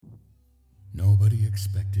Nobody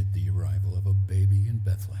expected the arrival of a baby in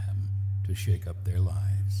Bethlehem to shake up their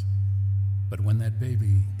lives. But when that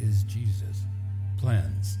baby is Jesus,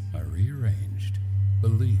 plans are rearranged,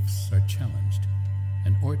 beliefs are challenged,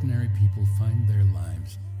 and ordinary people find their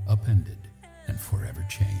lives upended and forever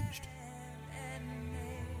changed.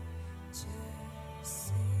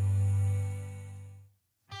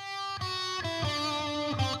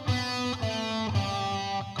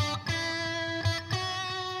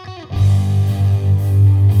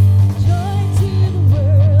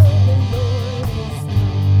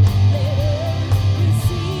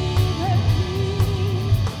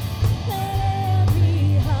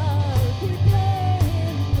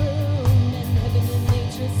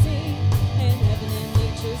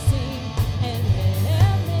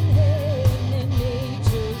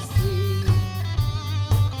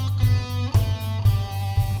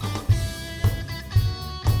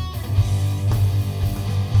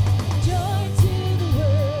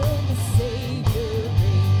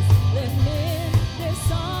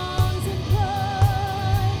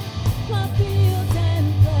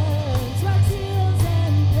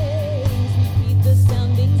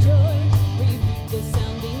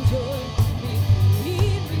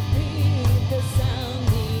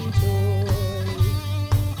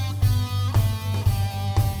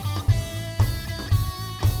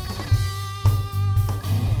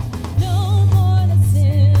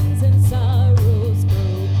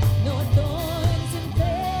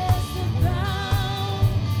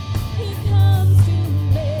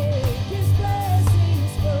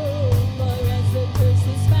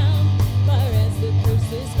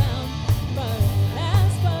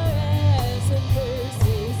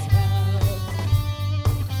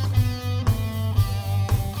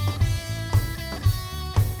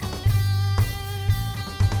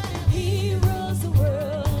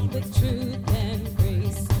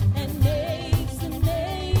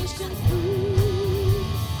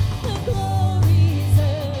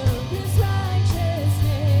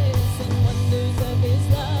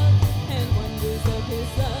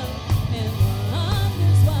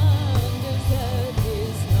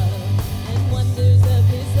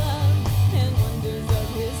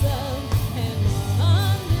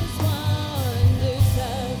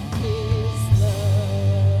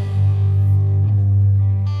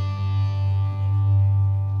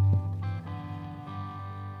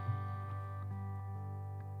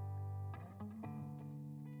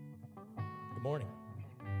 Good morning.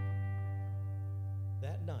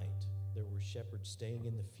 That night, there were shepherds staying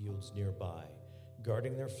in the fields nearby,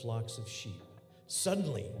 guarding their flocks of sheep.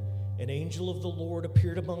 Suddenly, an angel of the Lord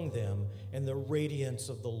appeared among them, and the radiance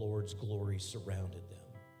of the Lord's glory surrounded them.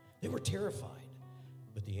 They were terrified,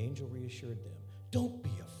 but the angel reassured them. Don't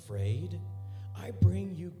be afraid. I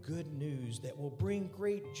bring you good news that will bring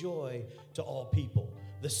great joy to all people.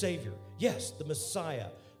 The Savior, yes, the Messiah,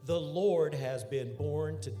 the Lord has been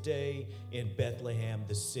born today in Bethlehem,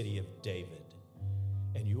 the city of David.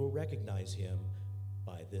 And you will recognize him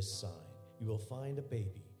by this sign. You will find a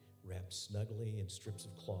baby wrapped snugly in strips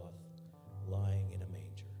of cloth, lying in a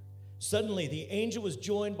manger. Suddenly, the angel was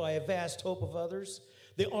joined by a vast hope of others,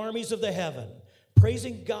 the armies of the heaven,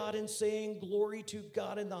 praising God and saying, "Glory to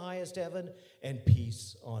God in the highest heaven, and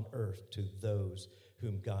peace on earth to those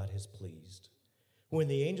whom God has pleased." When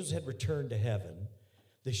the angels had returned to heaven,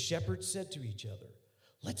 the shepherds said to each other,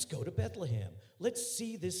 "Let's go to Bethlehem. Let's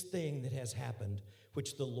see this thing that has happened,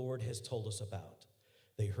 which the Lord has told us about."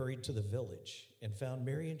 They hurried to the village and found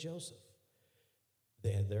Mary and Joseph.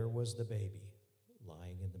 There was the baby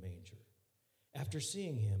lying in the manger. After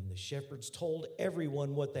seeing him, the shepherds told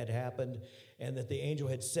everyone what had happened and that the angel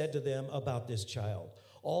had said to them about this child.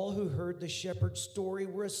 All who heard the shepherd's story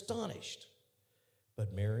were astonished.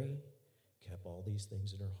 But Mary kept all these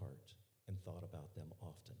things in her heart and thought about them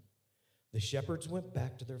often. The shepherds went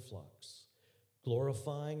back to their flocks,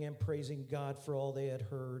 glorifying and praising God for all they had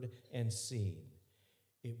heard and seen.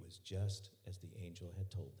 It was just as the angel had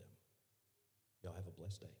told them. Y'all have a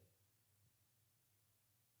blessed day.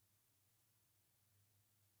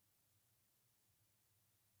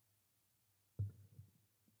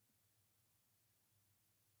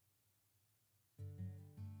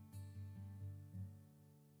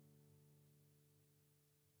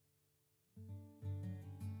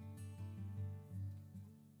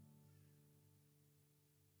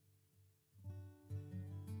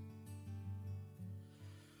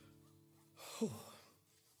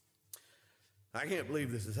 I can't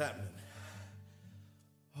believe this is happening.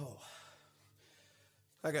 Oh,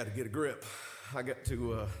 I got to get a grip. I got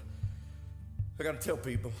to tell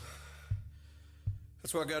people.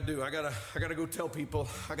 That's what I got to do. I got to go tell people.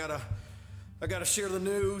 I got I got to share the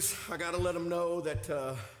news. I got to let them know that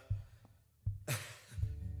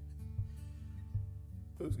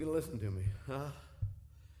who's going to listen to me, huh?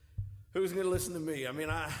 Who's going to listen to me? I mean,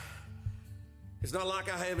 it's not like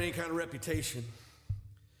I have any kind of reputation.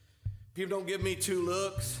 People don't give me two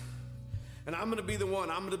looks. And I'm going to be the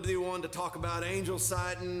one. I'm going to be the one to talk about angels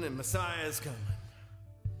sighting and Messiah's coming.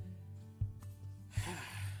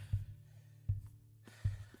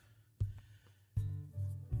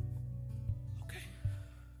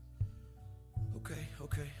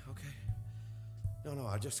 Okay. No,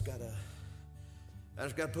 I just gotta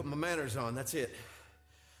put my manners on. That's it.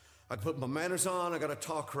 I put my manners on. I gotta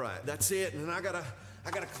talk right. That's it. And then I gotta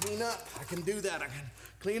clean up. I can do that. I can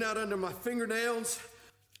clean out under my fingernails.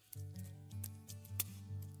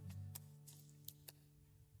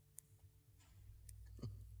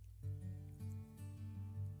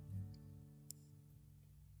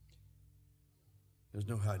 There's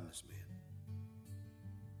no hiding this man.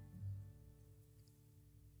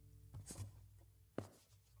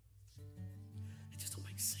 It just don't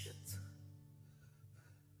make sense.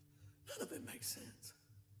 None of it makes sense.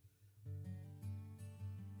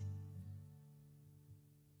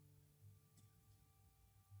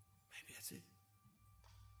 Maybe that's it.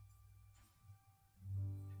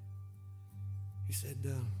 He said,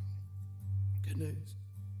 good news.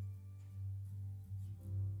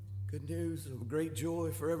 Good news of great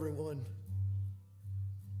joy for everyone.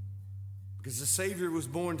 Because the Savior was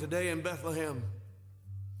born today in Bethlehem.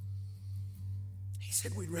 He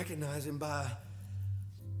said we'd recognize him by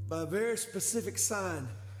a very specific sign.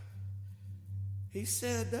 He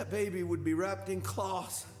said that baby would be wrapped in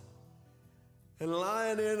cloths and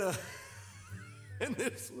lying in a, and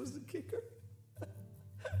this was the kicker.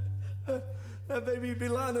 That baby would be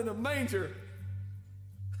lying in a manger.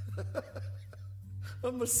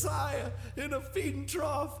 A Messiah in a feeding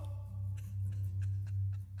trough.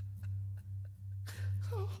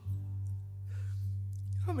 Oh.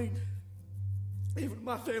 I mean, even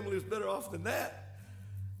my family was better off than that.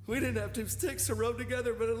 We didn't have two sticks to rub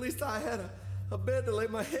together, but at least I had a bed to lay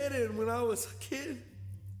my head in when I was a kid.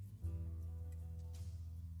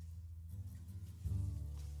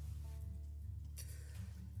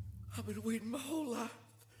 I've been waiting my whole life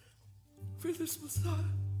for this Messiah.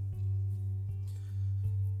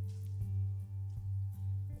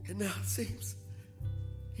 And now it seems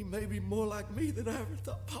he may be more like me than I ever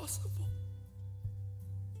thought possible.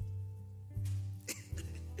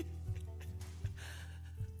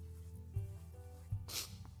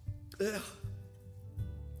 Yeah,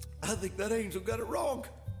 I think that angel got it wrong.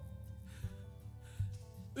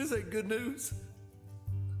 This ain't good news.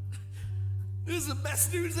 This is the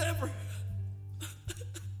best news ever.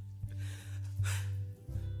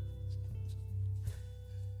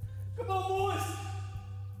 Come on, boys.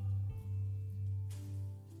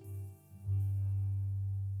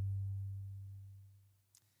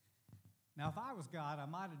 Now, if I was God, I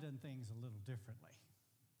might have done things a little differently.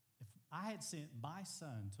 If I had sent my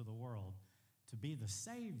son to the world to be the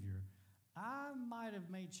Savior, I might have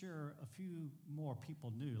made sure a few more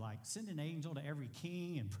people knew, like send an angel to every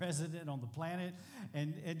king and president on the planet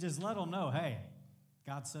and just let them know, hey,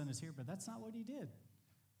 God's son is here. But that's not what he did.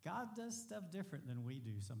 God does stuff different than we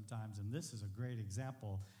do sometimes, and this is a great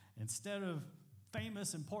example. Instead of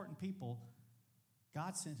famous, important people,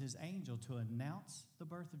 God sent his angel to announce the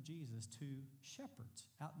birth of Jesus to shepherds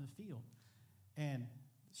out in the field. And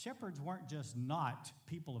shepherds weren't just not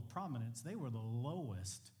people of prominence, they were the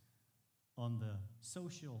lowest on the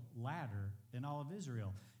social ladder in all of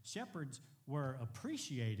Israel. Shepherds were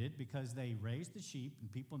appreciated because they raised the sheep and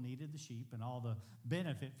people needed the sheep and all the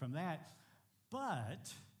benefit from that,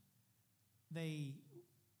 but they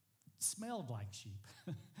smelled like sheep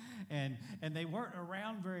and they weren't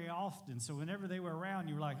around very often. So whenever they were around,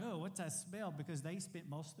 you were like, oh, what's that smell? Because they spent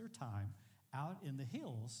most of their time out in the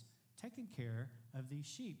hills taking care of these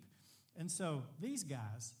sheep. And so these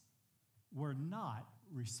guys were not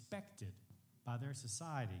respected by their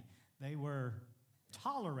society. They were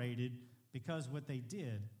tolerated because what they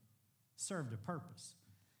did served a purpose.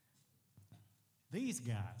 These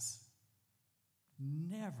guys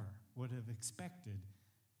never would have expected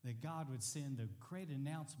that God would send the great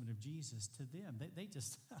announcement of Jesus to them. They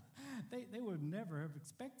just, they would never have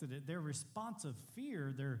expected it. Their response of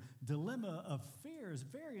fear, their dilemma of fear is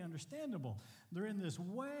very understandable. They're in this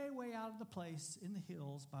way, way out of the place in the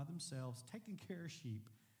hills by themselves, taking care of sheep,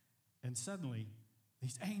 and suddenly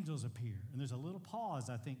these angels appear. And there's a little pause,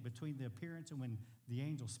 I think, between the appearance and when the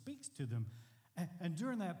angel speaks to them. And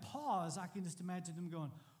during that pause, I can just imagine them going,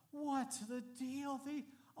 what's the deal?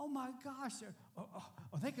 Oh my gosh,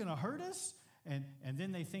 are they going to hurt us? And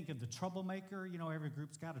then they think of the troublemaker. You know, every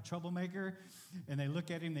group's got a troublemaker. And they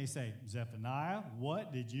look at him, they say, Zephaniah,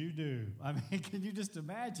 what did you do? I mean, can you just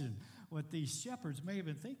imagine what these shepherds may have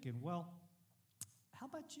been thinking? Well, how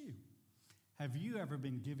about you? Have you ever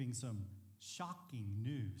been giving some shocking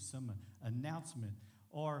news, some announcement,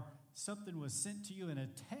 or something was sent to you in a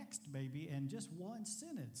text maybe, and just one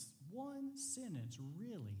sentence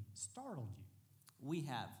really startled you? We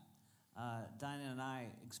have. Dinah and I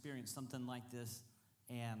experienced something like this,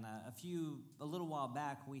 and a little while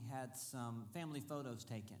back, we had some family photos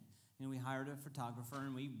taken. And we hired a photographer,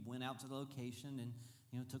 and we went out to the location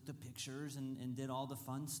and, took the pictures and did all the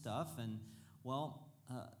fun stuff. And,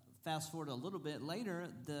 fast forward a little bit later,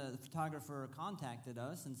 the photographer contacted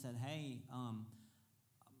us and said, hey,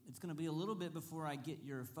 it's going to be a little bit before I get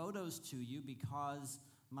your photos to you because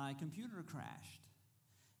my computer crashed,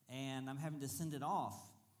 and I'm having to send it off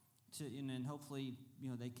to, and hopefully,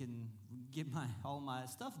 they can get all my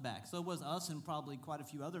stuff back. So it was us and probably quite a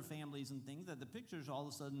few other families and things that the pictures all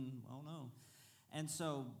of a sudden, oh no. And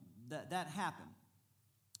so that happened.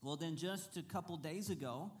 Well, then just a couple days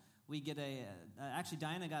ago, we get actually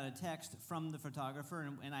Diana got a text from the photographer,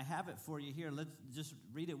 and I have it for you here. Let's just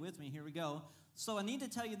read it with me. Here we go. So I need to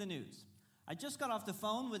tell you the news. I just got off the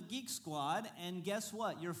phone with Geek Squad, and guess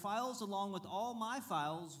what? Your files along with all my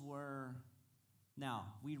files were... Now,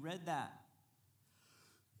 we read that.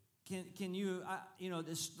 Can you,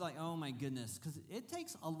 it's like, oh my goodness, because it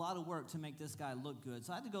takes a lot of work to make this guy look good.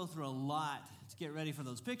 So I had to go through a lot to get ready for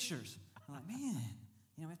those pictures. I'm like, man,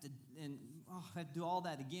 we have to, I have to do all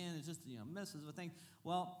that again. It's just, messes with things.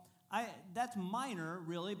 Well, that's minor,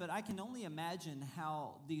 really, but I can only imagine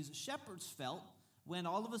how these shepherds felt when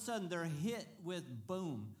all of a sudden they're hit with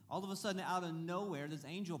boom. All of a sudden, out of nowhere, this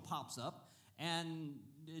angel pops up, and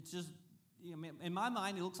it's just, in my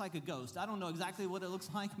mind, it looks like a ghost. I don't know exactly what it looks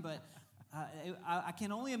like, but I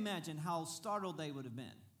can only imagine how startled they would have been.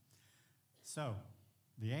 So,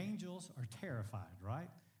 the angels are terrified, right?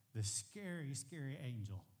 The scary, scary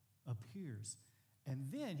angel appears. And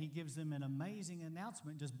then he gives them an amazing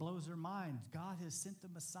announcement, just blows their mind. God has sent the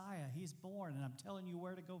Messiah. He's born, and I'm telling you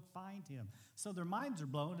where to go find him. So their minds are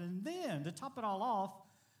blown. And then, to top it all off,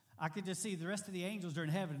 I could just see the rest of the angels are in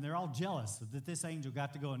heaven, and they're all jealous that this angel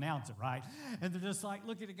got to go announce it, right? And they're just like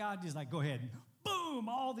looking at God, just like, go ahead. And boom,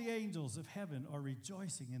 all the angels of heaven are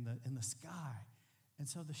rejoicing in the sky. And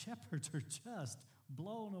so the shepherds are just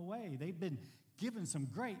blown away. They've been given some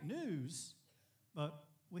great news, but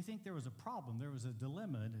we think there was a problem. There was a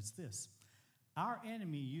dilemma, and it's this. Our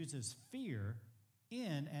enemy uses fear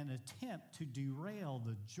in an attempt to derail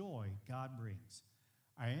the joy God brings.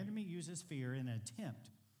 Our enemy uses fear in an attempt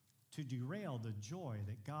to derail the joy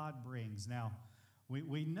that God brings. Now,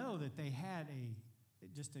 we know that they had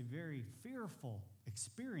just a very fearful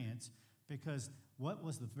experience, because what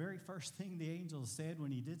was the very first thing the angel said when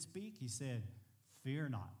he did speak? He said, fear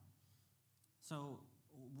not. So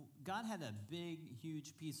God had a big,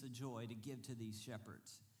 huge piece of joy to give to these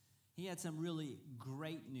shepherds. He had some really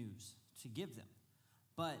great news to give them.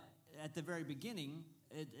 But at the very beginning,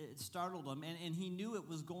 it startled him, and he knew it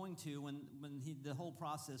was going to when the whole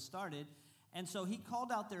process started. And so he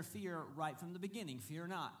called out their fear right from the beginning, fear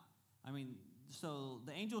not. I mean, so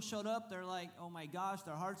the angel showed up, they're like, oh my gosh,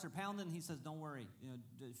 their hearts are pounding. He says, don't worry,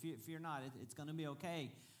 fear not, it's going to be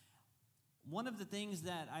okay. One of the things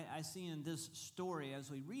that I see in this story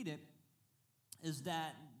as we read it is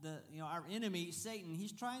that our enemy, Satan,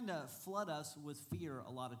 he's trying to flood us with fear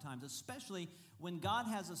a lot of times, especially when God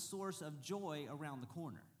has a source of joy around the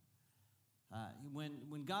corner.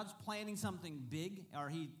 When God's planning something big, or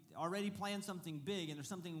he already planned something big, and there's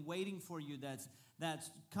something waiting for you that's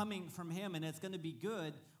coming from him, and it's going to be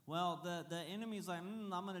good, well, the enemy's like,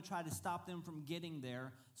 I'm going to try to stop them from getting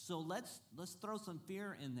there, so let's throw some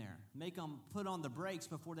fear in there, make them put on the brakes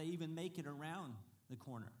before they even make it around the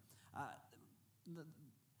corner.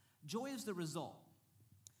 Joy is the result.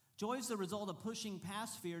 Joy is the result of pushing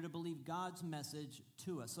past fear to believe God's message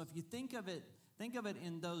to us. So if you think of it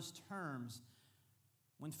in those terms,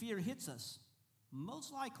 when fear hits us,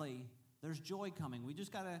 most likely there's joy coming. We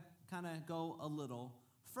just got to kind of go a little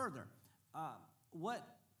further.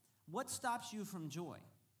 What stops you from joy?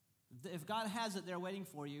 If God has it there waiting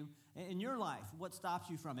for you in your life, what stops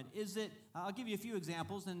you from it? Is it, I'll give you a few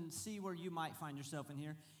examples and see where you might find yourself in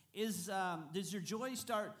here. Does your joy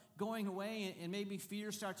start going away and maybe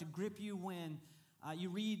fear start to grip you when you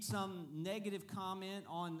read some negative comment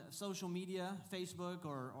on social media, Facebook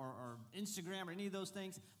or Instagram or any of those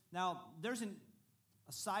things? Now, there's a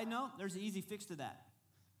side note, there's an easy fix to that.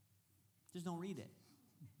 Just don't read it.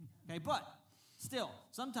 Okay, but Still,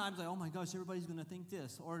 sometimes like, oh my gosh, everybody's going to think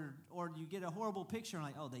this. Or you get a horrible picture and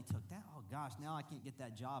like, oh, they took that? Oh gosh, now I can't get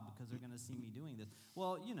that job because they're going to see me doing this.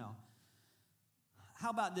 Well, how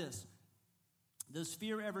about this? Does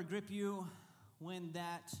fear ever grip you when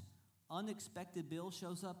that unexpected bill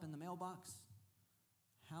shows up in the mailbox?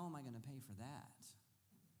 How am I going to pay for that?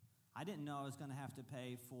 I didn't know I was going to have to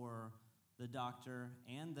pay for the doctor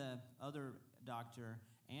and the other doctor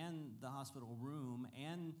and the hospital room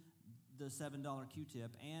and the $7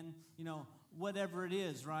 Q-tip and, whatever it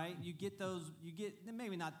is, right? You get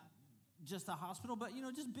maybe not just the hospital, but,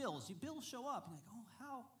 just bills. Bills show up. And like,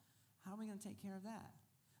 oh, how are we going to take care of that?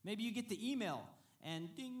 Maybe you get the email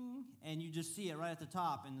and ding, and you just see it right at the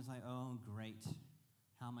top, and it's like, oh, great.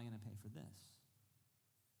 How am I going to pay for this?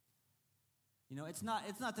 It's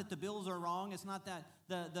not that the bills are wrong. It's not that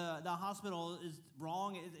the hospital is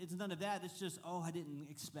wrong. It's none of that. It's just, oh, I didn't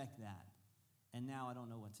expect that, and now I don't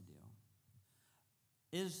know what to do.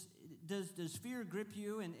 Does fear grip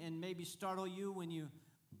you and maybe startle you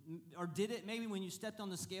or did it maybe when you stepped on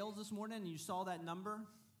the scales this morning and you saw that number?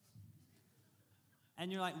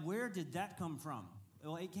 And you're like, where did that come from?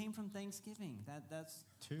 Well, it came from Thanksgiving. That's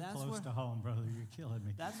too close to home, brother. You're killing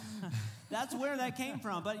me. That's where that came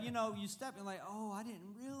from. But, you step and like, oh, I didn't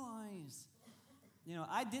realize.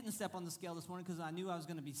 I didn't step on the scale this morning because I knew I was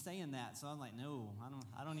going to be saying that. So I'm like, no,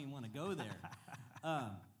 I don't even want to go there.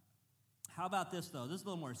 How about this, though? This is a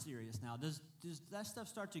little more serious now. Does that stuff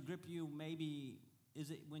start to grip you? Maybe, is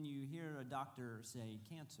it when you hear a doctor say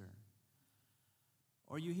cancer?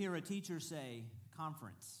 Or you hear a teacher say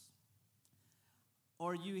conference?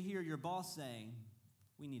 Or you hear your boss saying,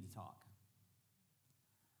 we need to talk?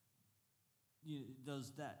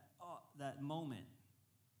 Does that moment,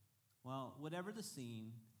 well, whatever the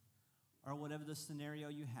scene or whatever the scenario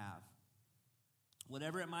you have,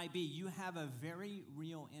 whatever it might be, you have a very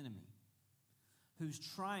real enemy who's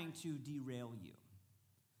trying to derail you,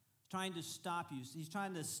 trying to stop you. He's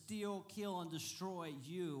trying to steal, kill, and destroy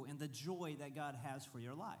you and the joy that God has for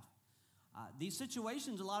your life. These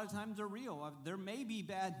situations, a lot of times, are real. There may be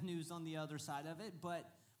bad news on the other side of it, but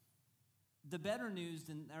the better news,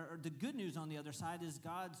 or the good news on the other side, is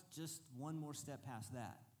God's just one more step past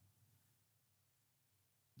that.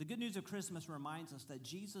 The good news of Christmas reminds us that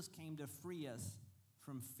Jesus came to free us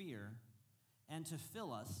from fear and to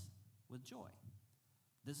fill us with joy.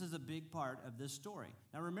 This is a big part of this story.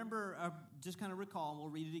 Now remember, just kind of recall, and we'll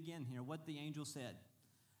read it again here, what the angel said.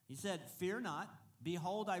 He said, fear not,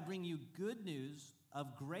 behold, I bring you good news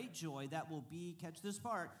of great joy that will be, catch this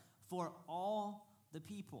part, for all the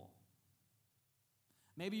people.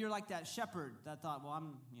 Maybe you're like that shepherd that thought, well,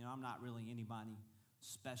 I'm not really anybody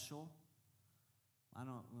special. I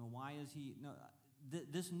don't know, why is he, no,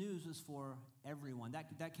 this news is for everyone.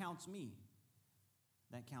 That counts me.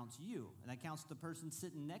 That counts you. And that counts the person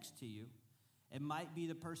sitting next to you. It might be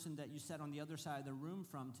the person that you sat on the other side of the room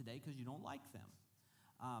from today because you don't like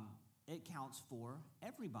them. It counts for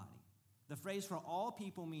everybody. The phrase for all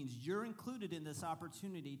people means you're included in this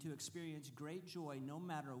opportunity to experience great joy no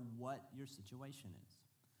matter what your situation is.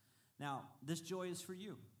 Now, this joy is for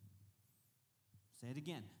you. Say it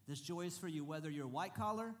again. This joy is for you, whether you're white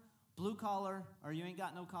collar, blue collar, or you ain't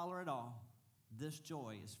got no collar at all. This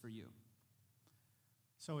joy is for you.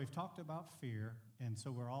 So we've talked about fear, and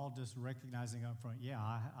so we're all just recognizing up front, yeah,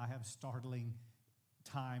 I have startling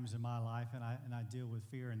times in my life, and I deal with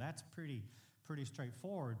fear, and that's pretty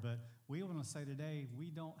straightforward. But we want to say today,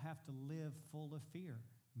 we don't have to live full of fear.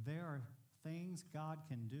 There are things God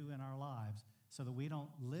can do in our lives so that we don't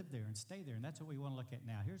live there and stay there, and that's what we want to look at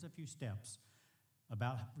now. Here's a few steps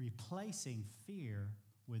about replacing fear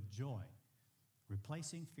with joy.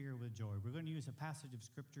 Replacing fear with joy. We're going to use a passage of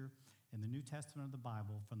Scripture in the New Testament of the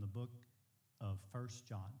Bible from the book of 1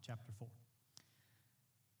 John, chapter 4.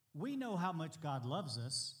 We know how much God loves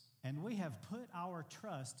us, and we have put our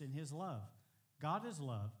trust in his love. God is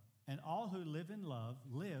love, and all who live in love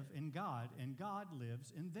live in God, and God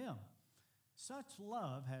lives in them. Such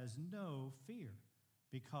love has no fear,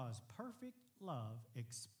 because perfect love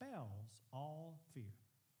expels all fear.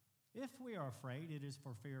 If we are afraid, it is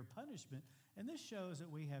for fear of punishment, and this shows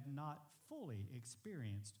that we have not fully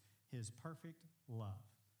experienced his perfect love.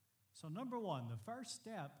 So number one, the first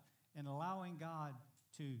step in allowing God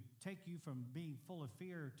to take you from being full of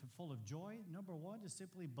fear to full of joy, number one is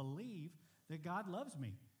simply believe that God loves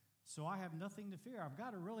me. So I have nothing to fear. I've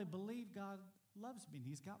got to really believe God loves me, and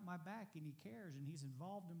he's got my back, and he cares, and he's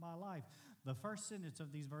involved in my life. The first sentence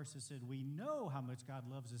of these verses said, we know how much God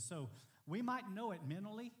loves us. So we might know it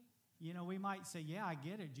mentally. We might say, yeah, I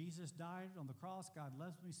get it. Jesus died on the cross. God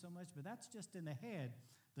loves me so much. But that's just in the head.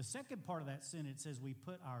 The second part of that sentence says we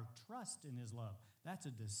put our trust in his love. That's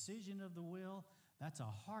a decision of the will. That's a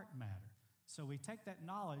heart matter. So we take that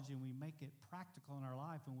knowledge and we make it practical in our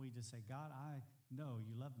life, and we just say, God, I know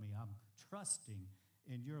you love me. I'm trusting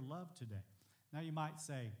in your love today. Now you might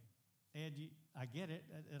say, Ed, I get it.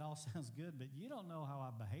 It all sounds good, but you don't know how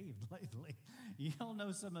I've behaved lately. You don't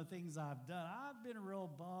know some of the things I've done. I've been a real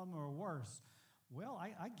bum or worse. Well,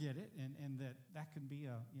 I get it, and that can be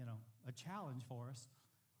a challenge for us.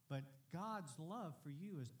 But God's love for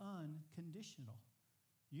you is unconditional.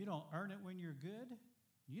 You don't earn it when you're good.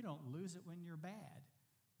 You don't lose it when you're bad.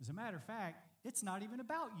 As a matter of fact, it's not even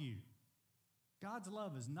about you. God's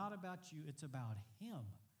love is not about you. It's about him.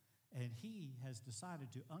 And he has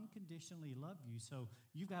decided to unconditionally love you. So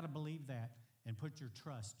you've got to believe that and put your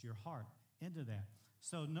trust, your heart into that.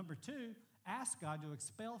 So number 2, ask God to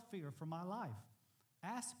expel fear from my life.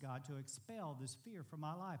 Ask God to expel this fear from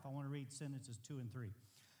my life. I want to read sentences 2 and 3.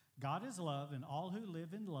 God is love, and all who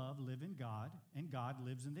live in love live in God, and God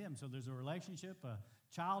lives in them. So there's a relationship, a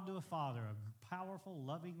child to a father, a powerful,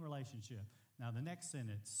 loving relationship. Now the next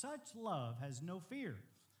sentence, such love has no fear,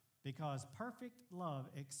 because perfect love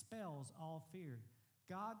expels all fear.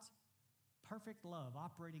 God's perfect love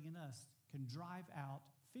operating in us can drive out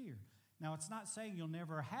fear. Now, it's not saying you'll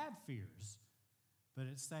never have fears, but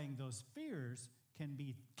it's saying those fears can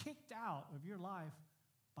be kicked out of your life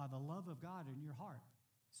by the love of God in your heart.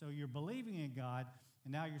 So you're believing in God,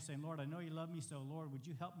 and now you're saying, Lord, I know you love me, so Lord, would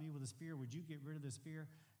you help me with this fear? Would you get rid of this fear?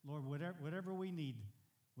 Lord, whatever we need,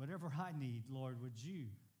 whatever I need, Lord, would you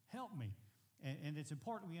help me? And it's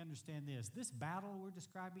important we understand this. This battle we're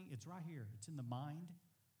describing, it's right here. It's in the mind.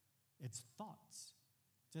 It's thoughts.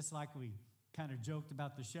 Just like we kind of joked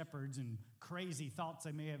about the shepherds and crazy thoughts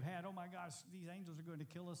they may have had. Oh, my gosh, these angels are going to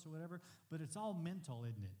kill us or whatever. But it's all mental,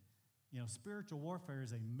 isn't it? You know, spiritual warfare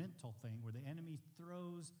is a mental thing where the enemy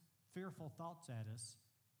throws fearful thoughts at us,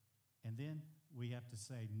 and then we have to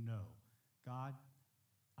say, no. God,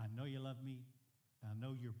 I know you love me. I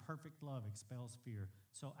know your perfect love expels fear.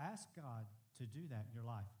 So ask God to do that in your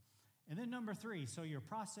life. And then number 3, so you're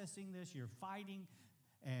processing this, you're fighting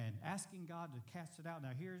and asking God to cast it out.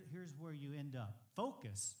 Now here's where you end up.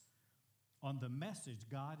 Focus on the message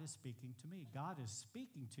God is speaking to me. God is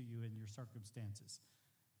speaking to you in your circumstances.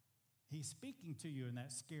 He's speaking to you in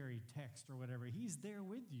that scary text or whatever. He's there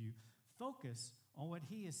with you. Focus on what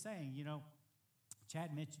he is saying. You know,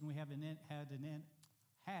 Chad mentioned we have an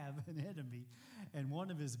enemy, and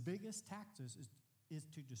one of his biggest tactics is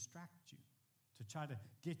to distract you, to try to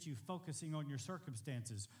get you focusing on your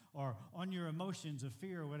circumstances or on your emotions of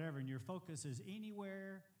fear or whatever, and your focus is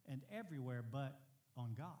anywhere and everywhere but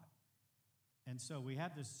on God. And so we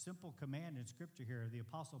have this simple command in Scripture here. The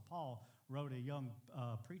Apostle Paul wrote a young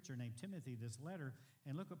preacher named Timothy this letter,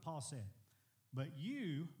 and look what Paul said. But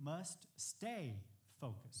you must stay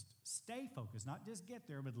focused. Stay focused, not just get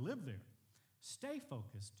there, but live there. Stay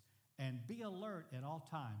focused and be alert at all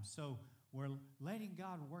times. So we're letting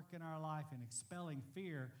God work in our life and expelling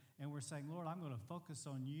fear, and we're saying, Lord, I'm going to focus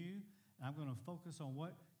on you, and I'm going to focus on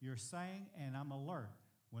what you're saying, and I'm alert.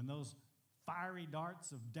 When those fiery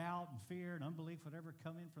darts of doubt and fear and unbelief, whatever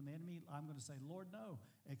come in from the enemy, I'm going to say, Lord, no,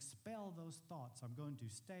 expel those thoughts. I'm going to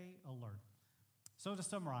stay alert. So to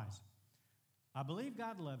summarize, I believe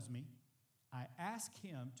God loves me. I ask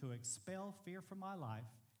him to expel fear from my life,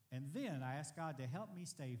 and then I ask God to help me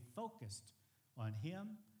stay focused on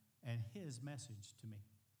him and his message to me.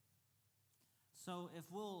 So if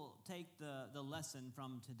we'll take the lesson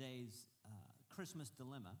from today's Christmas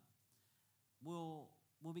dilemma, we'll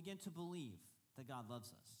begin to believe that God loves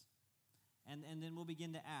us. And then we'll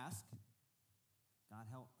begin to ask, God,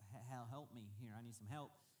 help me here. I need some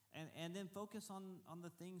help. And then focus on the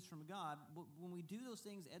things from God. When we do those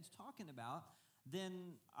things Ed's talking about,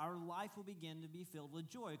 then our life will begin to be filled with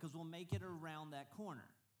joy because we'll make it around that corner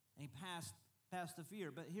and past the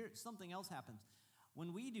fear. But here, something else happens.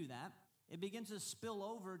 When we do that, it begins to spill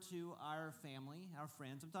over to our family, our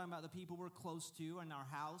friends. I'm talking about the people we're close to in our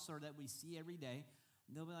house or that we see every day.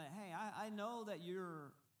 They'll be like, hey, I know that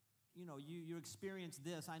you experienced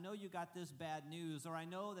this. I know you got this bad news, or I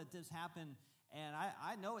know that this happened, and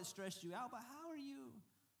I know it stressed you out, but how are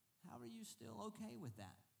you still okay with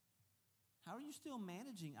that? How are you still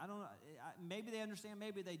managing? I don't know. Maybe they understand,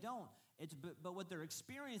 maybe they don't. But what they're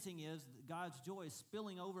experiencing is God's joy is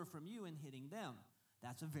spilling over from you and hitting them.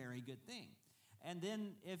 That's a very good thing. And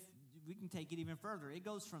then if we can take it even further, it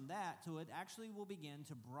goes from that to it actually will begin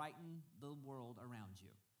to brighten the world around you.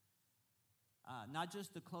 Not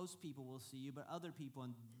just the close people will see you, but other people.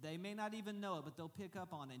 And they may not even know it, but they'll pick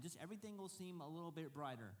up on it. Just everything will seem a little bit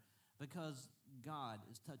brighter because God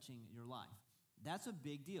is touching your life. That's a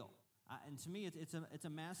big deal. And to me, it's a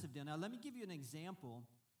massive deal. Now, let me give you an example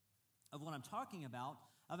of what I'm talking about,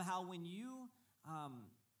 of how when you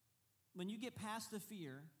get past the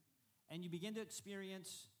fear and you begin to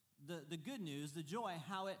experience the good news, the joy,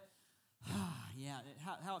 how it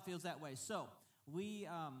feels that way. So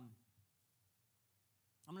I'm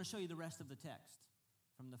going to show you the rest of the text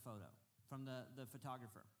from the photo, from the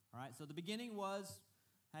photographer. All right, so the beginning was,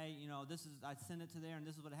 hey, I sent it to there, and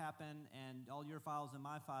this is what happened, and all your files and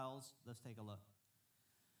my files, let's take a look.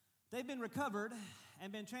 They've been recovered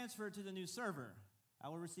and been transferred to the new server. I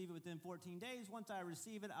will receive it within 14 days. Once I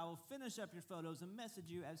receive it, I will finish up your photos and message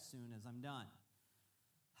you as soon as I'm done.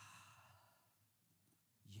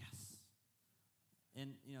 Yes.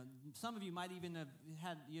 And, some of you might even have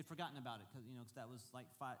you had forgotten about it because that was like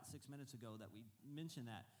 6 minutes ago that we mentioned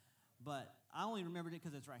that. But I only remembered it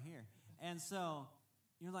because it's right here. And so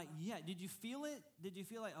you're like, yeah, did you feel it? Did you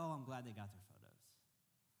feel like, oh, I'm glad they got their photos?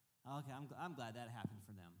 Okay, I'm glad that happened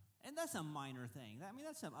for them. And that's a minor thing.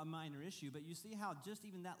 That's a minor issue, but you see how just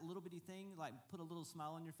even that little bitty thing, like put a little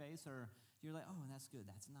smile on your face, or you're like, oh, that's good,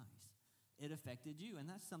 that's nice. It affected you, and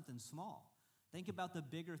that's something small. Think about the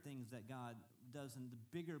bigger things that God does and the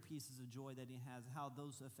bigger pieces of joy that he has, how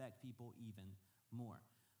those affect people even more.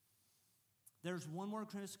 There's one more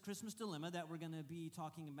Christmas dilemma that we're going to be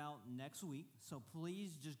talking about next week, so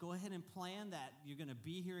please just go ahead and plan that you're going to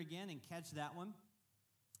be here again and catch that one.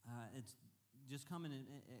 It's just come and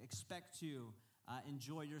expect to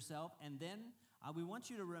enjoy yourself. And then we want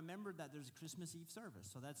you to remember that there's a Christmas Eve service.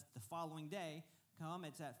 So that's the following day. Come,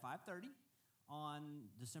 it's at 5:30 on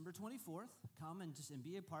December 24th. Come and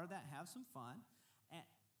be a part of that. Have some fun.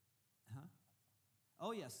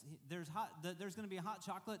 Oh, yes, there's going to be a hot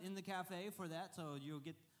chocolate in the cafe for that. So you'll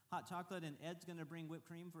get hot chocolate, and Ed's going to bring whipped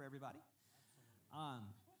cream for everybody.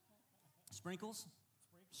 Sprinkles?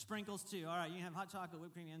 Sprinkles, too. All right, you can have hot chocolate,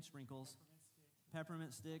 whipped cream, and sprinkles.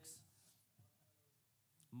 Peppermint sticks,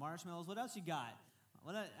 marshmallows. What else you got?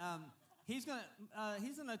 He's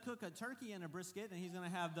gonna cook a turkey and a brisket, and he's gonna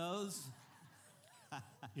have those. I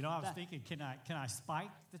was thinking, can I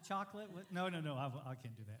spike the chocolate? No, I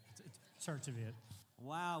can't do that. It's church event.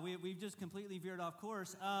 Wow, we've just completely veered off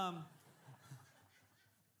course.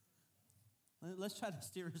 Let's try to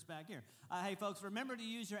steer us back here. Hey, folks, remember to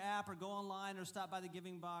use your app or go online or stop by the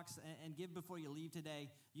giving box and give before you leave today.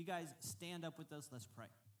 You guys stand up with us. Let's pray.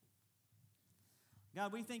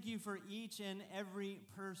 God, we thank you for each and every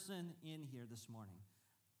person in here this morning.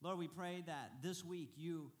 Lord, we pray that this week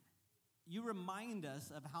you remind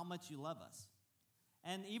us of how much you love us.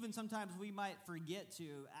 And even sometimes we might forget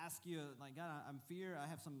to ask you, like, God, I'm fear. I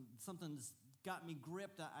have something's got me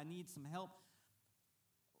gripped. I need some help.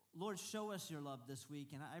 Lord, show us your love this week,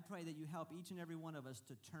 and I pray that you help each and every one of us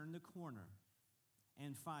to turn the corner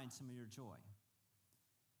and find some of your joy.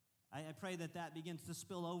 I pray that begins to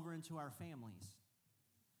spill over into our families,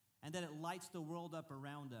 and that it lights the world up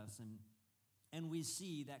around us, and we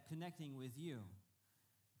see that connecting with you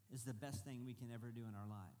is the best thing we can ever do in our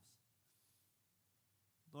lives.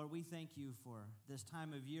 Lord, we thank you for this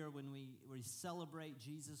time of year when we celebrate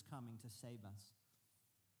Jesus coming to save us.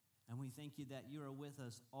 And we thank you that you are with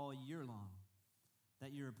us all year long,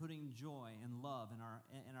 that you're putting joy and love in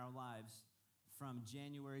our lives from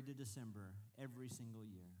January to December every single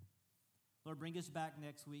year. Lord, bring us back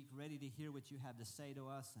next week ready to hear what you have to say to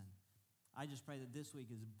us. And I just pray that this week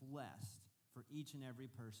is blessed for each and every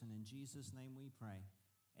person. In Jesus' name we pray.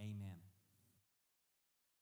 Amen.